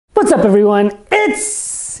What's up everyone,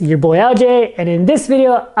 it's your boy LJ, and in this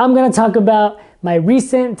video I'm going to talk about my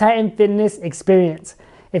recent Titan Fitness experience.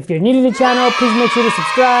 If you're new to the channel, please make sure to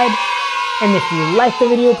subscribe, and if you like the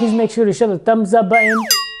video, please make sure to show the thumbs up button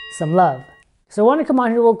some love. So I want to come on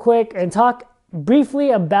here real quick and talk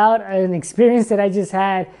briefly about an experience that I just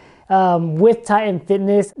had with Titan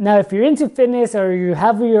Fitness. Now, if you're into fitness or you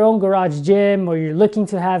have your own garage gym or you're looking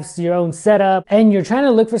to have your own setup and you're trying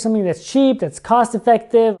to look for something that's cheap, that's cost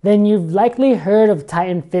effective, then you've likely heard of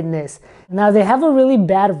Titan Fitness. Now, they have a really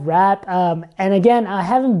bad rap. And again, I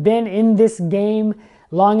haven't been in this game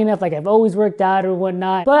long enough, like I've always worked out or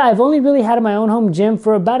whatnot, but I've only really had my own home gym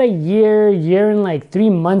for about a year and like 3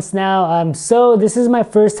 months now. So this is my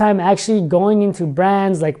first time actually going into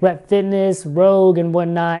brands like Rep Fitness, Rogue and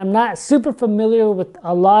whatnot. I'm not super familiar with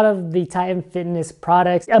a lot of the Titan Fitness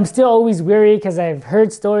products. I'm still always weary because I've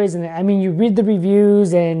heard stories, and I mean, you read the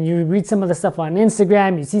reviews and you read some of the stuff on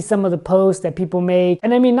Instagram, you see some of the posts that people make.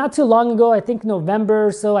 And I mean, not too long ago, I think November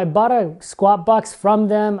or so, I bought a squat box from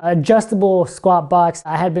them, adjustable squat box.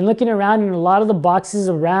 I had been looking around and a lot of the boxes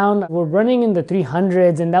around were running in the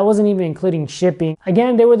 300s, and that wasn't even including shipping.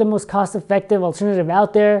 Again, they were the most cost-effective alternative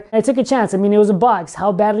out there. I took a chance. I mean, it was a box.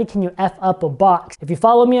 How badly can you F up a box? If you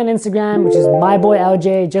follow me on Instagram, which is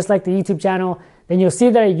MyBoyLJ, just like the YouTube channel, then you'll see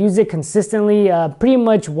that I use it consistently, pretty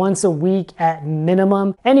much once a week at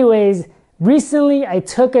minimum. Anyways, recently I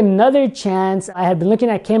took another chance. I had been looking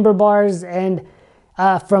at camber bars, and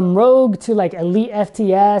from Rogue to like Elite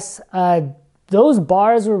FTS, those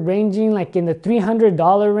bars were ranging like in the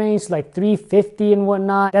 $300 range, like $350 and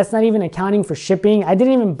whatnot. That's not even accounting for shipping. I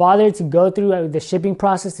didn't even bother to go through the shipping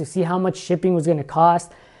process to see how much shipping was gonna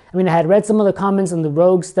cost. I mean, I had read some of the comments on the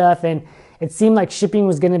Rogue stuff, and it seemed like shipping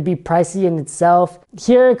was gonna be pricey in itself.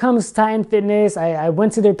 Here comes Titan Fitness. I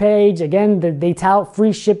went to their page. Again, they tout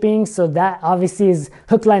free shipping, so that obviously is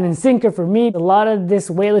hook, line, and sinker for me. A lot of this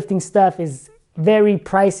weightlifting stuff is very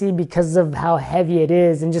pricey because of how heavy it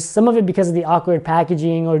is, and just some of it because of the awkward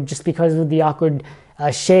packaging or just because of the awkward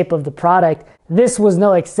shape of the product. This was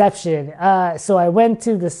no exception. So I went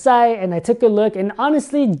to the site and I took a look, and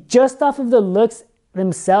honestly, just off of the looks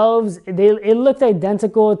themselves, it looked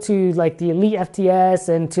identical to like the Elite FTS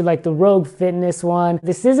and to like the Rogue Fitness one.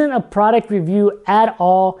 This isn't a product review at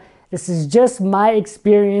all. This is just my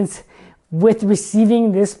experience with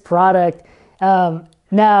receiving this product.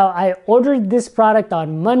 Now, I ordered this product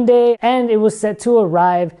on Monday and it was set to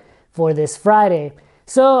arrive for this Friday.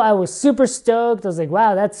 So I was super stoked. I was like,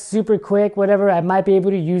 wow, that's super quick, whatever. I might be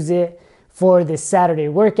able to use it for this Saturday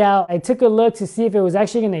workout. I took a look to see if it was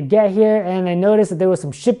actually gonna get here, and I noticed that there was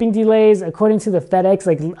some shipping delays according to the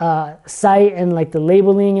FedEx site and like the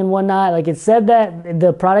labeling and whatnot. Like, it said that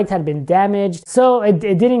the product had been damaged. So it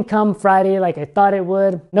didn't come Friday like I thought it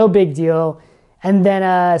would. No big deal. And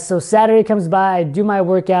then, so Saturday comes by, I do my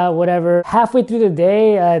workout, whatever. Halfway through the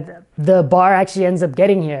day, the bar actually ends up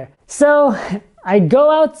getting here. So I go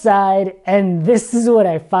outside and this is what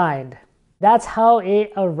I find. That's how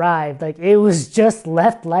it arrived. Like, it was just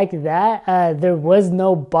left like that. There was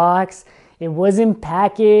no box. It wasn't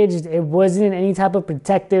packaged. It wasn't in any type of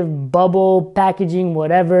protective bubble packaging,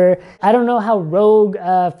 whatever. I don't know how Rogue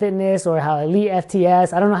Fitness or how Elite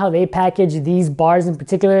FTS, I don't know how they package these bars in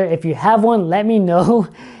particular. If you have one, let me know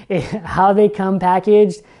how they come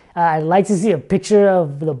packaged. I'd like to see a picture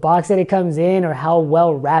of the box that it comes in or how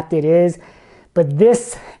well wrapped it is. But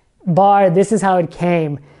this bar, this is how it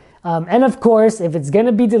came. And of course, if it's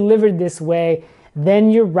gonna be delivered this way,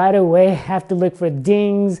 then you right away have to look for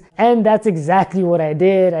dings, and that's exactly what I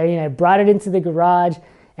did. I mean, I brought it into the garage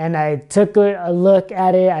and I took a look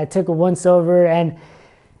at it. I took a once over, and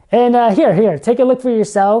here, take a look for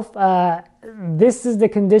yourself. This is the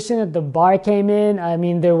condition that the bar came in. I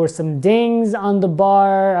mean, there were some dings on the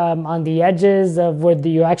bar, on the edges of where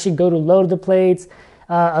you actually go to load the plates.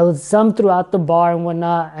 Some throughout the bar and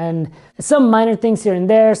whatnot, and some minor things here and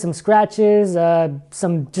there, some scratches,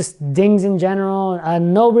 some just dings in general,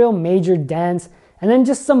 no real major dents, and then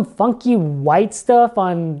just some funky white stuff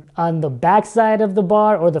on the back side of the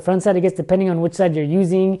bar, or the front side, I guess, depending on which side you're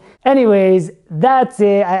using. Anyways, that's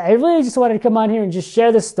it. I really just wanted to come on here and just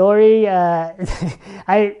share the story.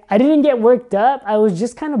 I didn't get worked up. I was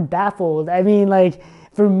just kind of baffled. I mean, like,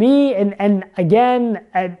 for me, and again,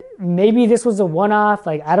 maybe this was a one-off.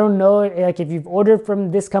 Like, I don't know, like, if you've ordered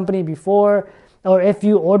from this company before, or if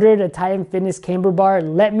you ordered a Titan Fitness camber bar,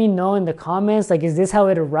 let me know in the comments. Like, is this how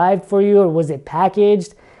it arrived for you, or was it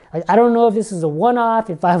packaged? Like, I don't know if this is a one-off,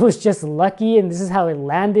 if I was just lucky and this is how it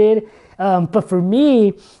landed. But for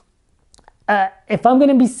me, if I'm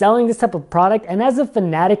gonna be selling this type of product, and as a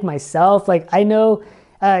fanatic myself, like, I know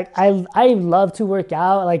I love to work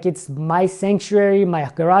out. Like, it's my sanctuary. My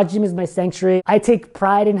garage gym is my sanctuary. I take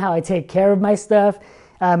pride in how I take care of my stuff.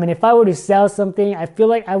 And if I were to sell something, I feel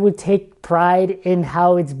like I would take pride in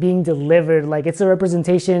how it's being delivered. Like, it's a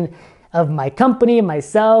representation of my company,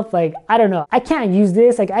 myself. Like, I don't know, I can't use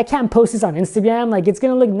this. Like, I can't post this on Instagram. Like, it's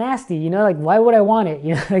gonna look nasty, you know? Like, why would I want it?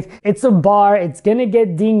 You know, like, it's a bar, it's gonna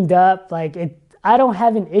get dinged up. Like, I don't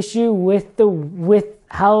have an issue with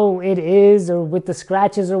how it is or with the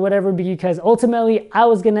scratches or whatever, because ultimately I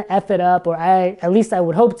was gonna F it up, or at least I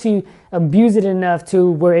would hope to abuse it enough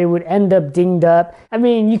to where it would end up dinged up. I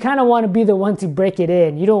mean, you kind of want to be the one to break it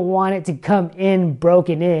in. You don't want it to come in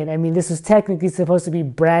broken in. I mean, this was technically supposed to be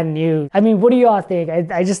brand new. I mean, what do y'all think?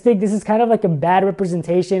 I just think this is kind of like a bad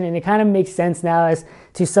representation, and it kind of makes sense now as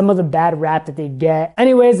to some of the bad rap that they get.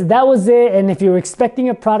 Anyways, that was it. And if you were expecting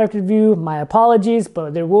a product review, my apologies,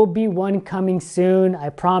 but there will be one coming soon, I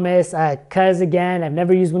promise. Cause again, I've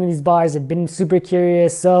never used one of these bars. I've been super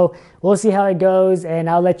curious, so we'll see how it goes, and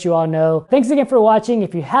I'll let you all know. Thanks again for watching.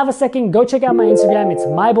 If you have a second, go check out my Instagram. It's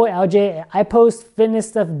MyBoyLJ. I post fitness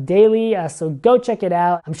stuff daily, so go check it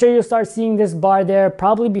out. I'm sure you'll start seeing this bar there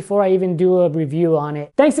probably before I even do a review on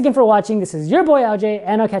it. Thanks again for watching. This is your boy LJ,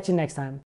 and I'll catch you next time.